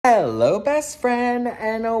Hello, best friend,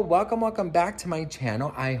 and welcome back to my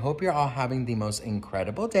channel. I hope you're all having the most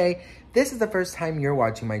incredible day. This is the first time you're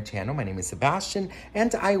watching my channel. My name is Sebastian,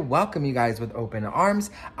 and I welcome you guys with open arms.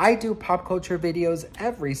 I do pop culture videos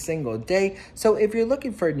every single day, so if you're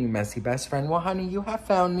looking for a new messy best friend, well, honey, you have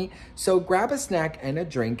found me. So grab a snack and a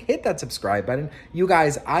drink, hit that subscribe button. You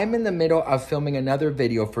guys, I'm in the middle of filming another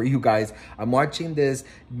video for you guys. I'm watching this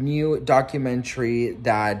new documentary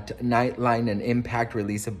that Nightline and Impact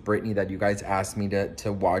released of Britney that you guys asked me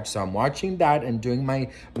to watch. So I'm watching that and doing my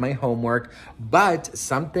homework. But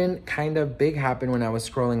something kind of big happened when I was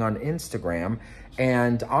scrolling on Instagram.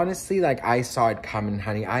 And honestly, like, I saw it coming,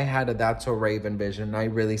 honey. I had a That's So Raven vision. I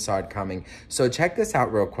really saw it coming. So check this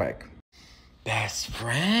out real quick. Best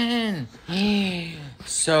friend.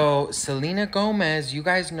 So Selena Gomez, you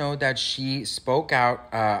guys know that she spoke out,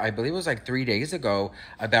 I believe it was like 3 days ago,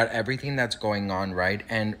 about everything that's going on, right?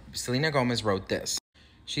 And Selena Gomez wrote this.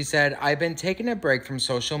 She said, "I've been taking a break from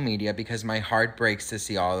social media because my heart breaks to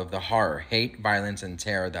see all of the horror, hate, violence, and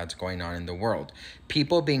terror that's going on in the world.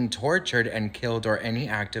 People being tortured and killed or any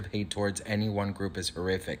act of hate towards any one group is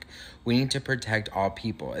horrific. We need to protect all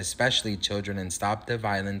people, especially children, and stop the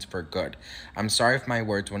violence for good. I'm sorry if my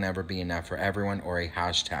words will never be enough for everyone or a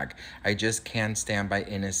hashtag. I just can't stand by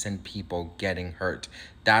innocent people getting hurt.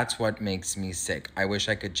 That's what makes me sick. I wish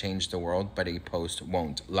I could change the world, but a post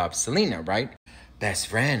won't. Love, Selena," right? Best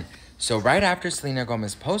friend. So right after Selena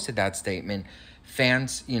Gomez posted that statement,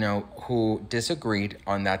 fans, who disagreed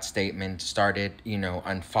on that statement started,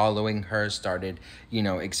 unfollowing her, started,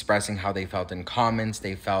 expressing how they felt in comments.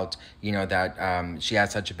 They felt, that she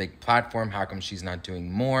has such a big platform. How come she's not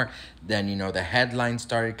doing more? Then, the headlines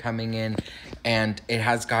started coming in. And it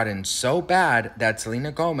has gotten so bad that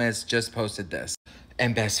Selena Gomez just posted this.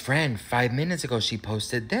 And best friend, 5 minutes ago, she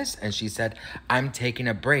posted this and she said, "I'm taking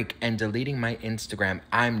a break and deleting my Instagram.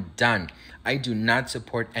 I'm done. I do not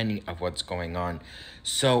support any of what's going on."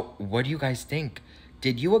 So what do you guys think?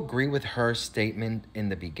 Did you agree with her statement in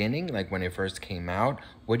the beginning, like when it first came out?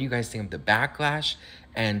 What do you guys think of the backlash?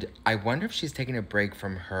 And I wonder if she's taking a break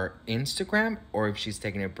from her Instagram or if she's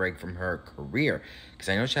taking a break from her career, because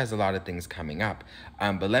I know she has a lot of things coming up.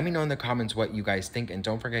 But let me know in the comments what you guys think, and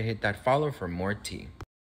don't forget to hit that follow for more tea.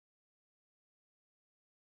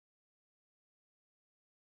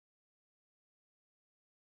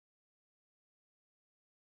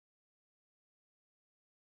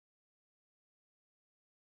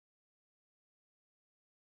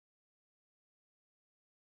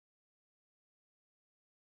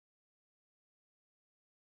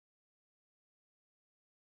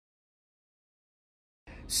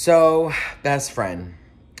 So, best friend,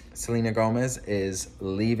 Selena Gomez is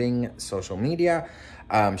leaving social media.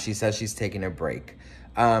 She says she's taking a break.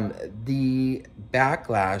 The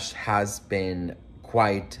backlash has been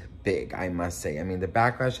quite big, I must say. I mean, the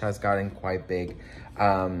backlash has gotten quite big,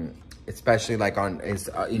 especially like on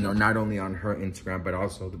not only on her Instagram, but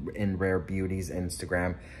also in Rare Beauty's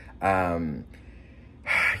Instagram. I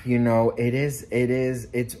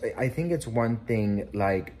think it's one thing,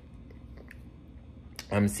 like,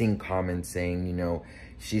 I'm seeing comments saying,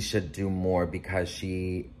 she should do more because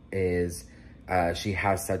she has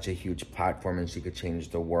such a huge platform and she could change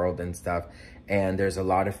the world and stuff. And there's a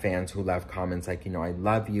lot of fans who left comments like, "I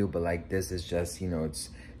love you, but like, this is just,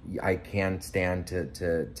 I can't stand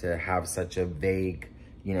to have such a vague,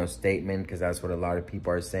 statement," because that's what a lot of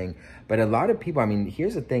people are saying. But a lot of people, I mean,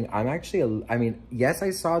 here's the thing. Yes, I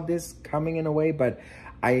saw this coming in a way, but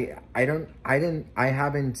I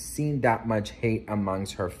haven't seen that much hate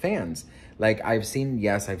amongst her fans. Like, I've seen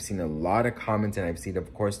a lot of comments, and I've seen,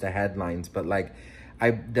 of course, the headlines, but like,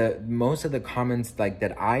 most of the comments like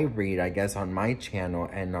that I read, I guess, on my channel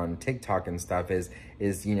and on TikTok and stuff is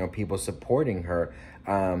people supporting her.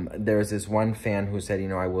 There's this one fan who said,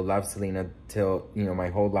 "I will love Selena till, my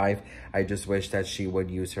whole life. I just wish that she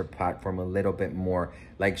would use her platform a little bit more."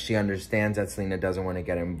 Like, she understands that Selena doesn't want to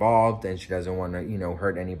get involved and she doesn't want to,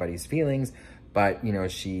 hurt anybody's feelings, but,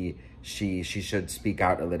 she should speak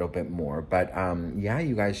out a little bit more. But yeah,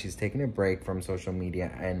 you guys, she's taking a break from social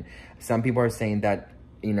media, and some people are saying that,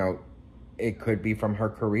 it could be from her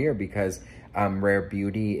career because Rare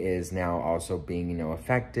Beauty is now also being,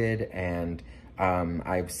 affected. And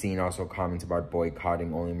I've seen also comments about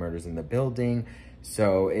boycotting Only Murders in the Building.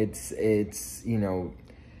 So it's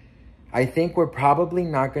I think we're probably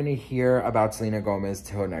not going to hear about Selena Gomez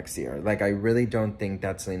till next year. Like, I really don't think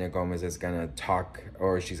that Selena Gomez is going to talk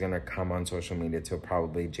or she's going to come on social media till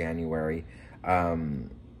probably January. A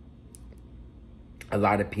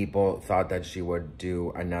lot of people thought that she would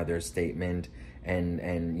do another statement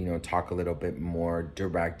and you know, talk a little bit more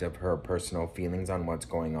direct of her personal feelings on what's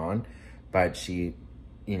going on. But she,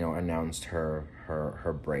 you know, announced her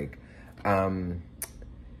break.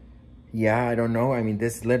 Yeah, I don't know. I mean,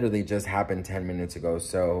 this literally just happened 10 minutes ago,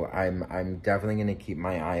 so I'm definitely gonna keep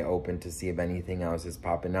my eye open to see if anything else is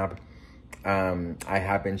popping up. I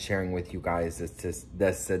have been sharing with you guys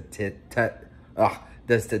the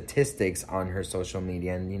statistics on her social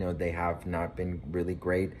media, and you know, they have not been really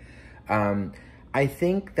great. I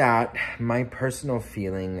think that my personal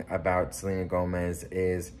feeling about Selena Gomez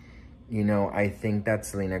is, you know, I think that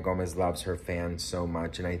Selena Gomez loves her fans so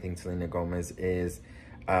much, and I think Selena Gomez is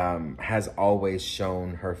has always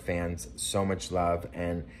shown her fans so much love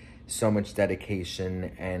and so much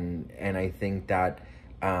dedication, and I think that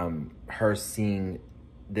her seeing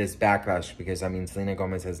this backlash, because I mean, Selena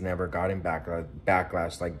Gomez has never gotten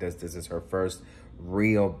backlash like this. This is her first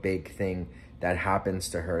real big thing that happens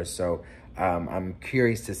to her. So I'm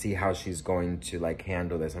curious to see how she's going to like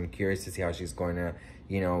handle this. I'm curious to see how she's going to,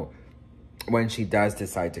 you know, when she does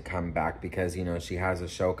decide to come back, because, you know, she has a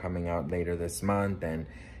show coming out later this month, and,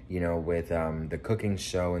 you know, with the cooking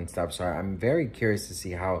show and stuff. So I'm very curious to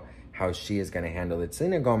see how she is going to handle it.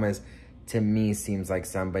 Selena Gomez, to me, seems like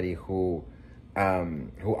somebody who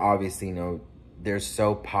obviously, you know, they're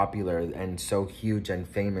so popular and so huge and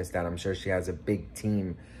famous that I'm sure she has a big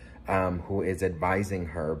team who is advising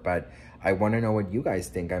her. But I want to know what you guys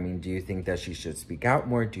think. I mean, do you think that she should speak out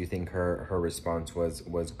more? Do you think her response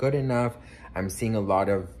was good enough? I'm seeing a lot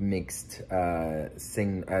of mixed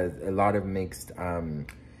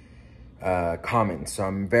comments. So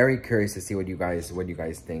I'm very curious to see what you guys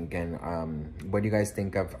think, and what do you guys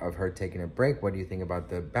think of her taking a break? What do you think about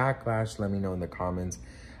the backlash? Let me know in the comments.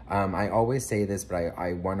 I always say this, but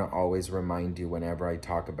I want to always remind you whenever I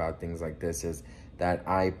talk about things like this, is that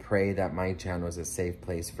I pray that my channel is a safe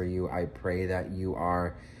place for you. I pray that you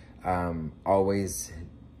are always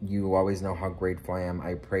know how grateful I am.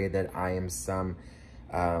 I pray that I am some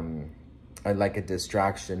like a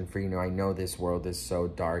distraction for, you know, I know this world is so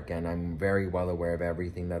dark, and I'm very well aware of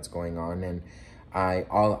everything that's going on, and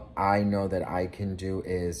all I know that I can do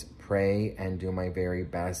is pray and do my very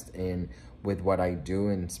best with what I do,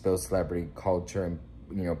 and spill celebrity culture and,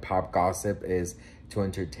 you know, pop gossip, is to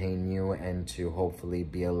entertain you and to hopefully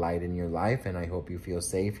be a light in your life. And I hope you feel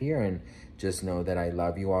safe here, and just know that I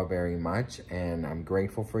love you all very much, and I'm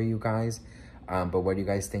grateful for you guys. But what do you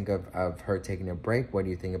guys think of her taking a break? What do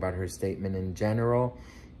you think about her statement in general?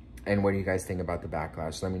 And what do you guys think about the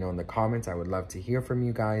backlash? Let me know in the comments. I would love to hear from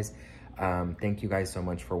you guys. Thank you guys so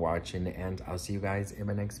much for watching, and I'll see you guys in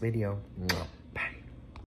my next video. Mwah.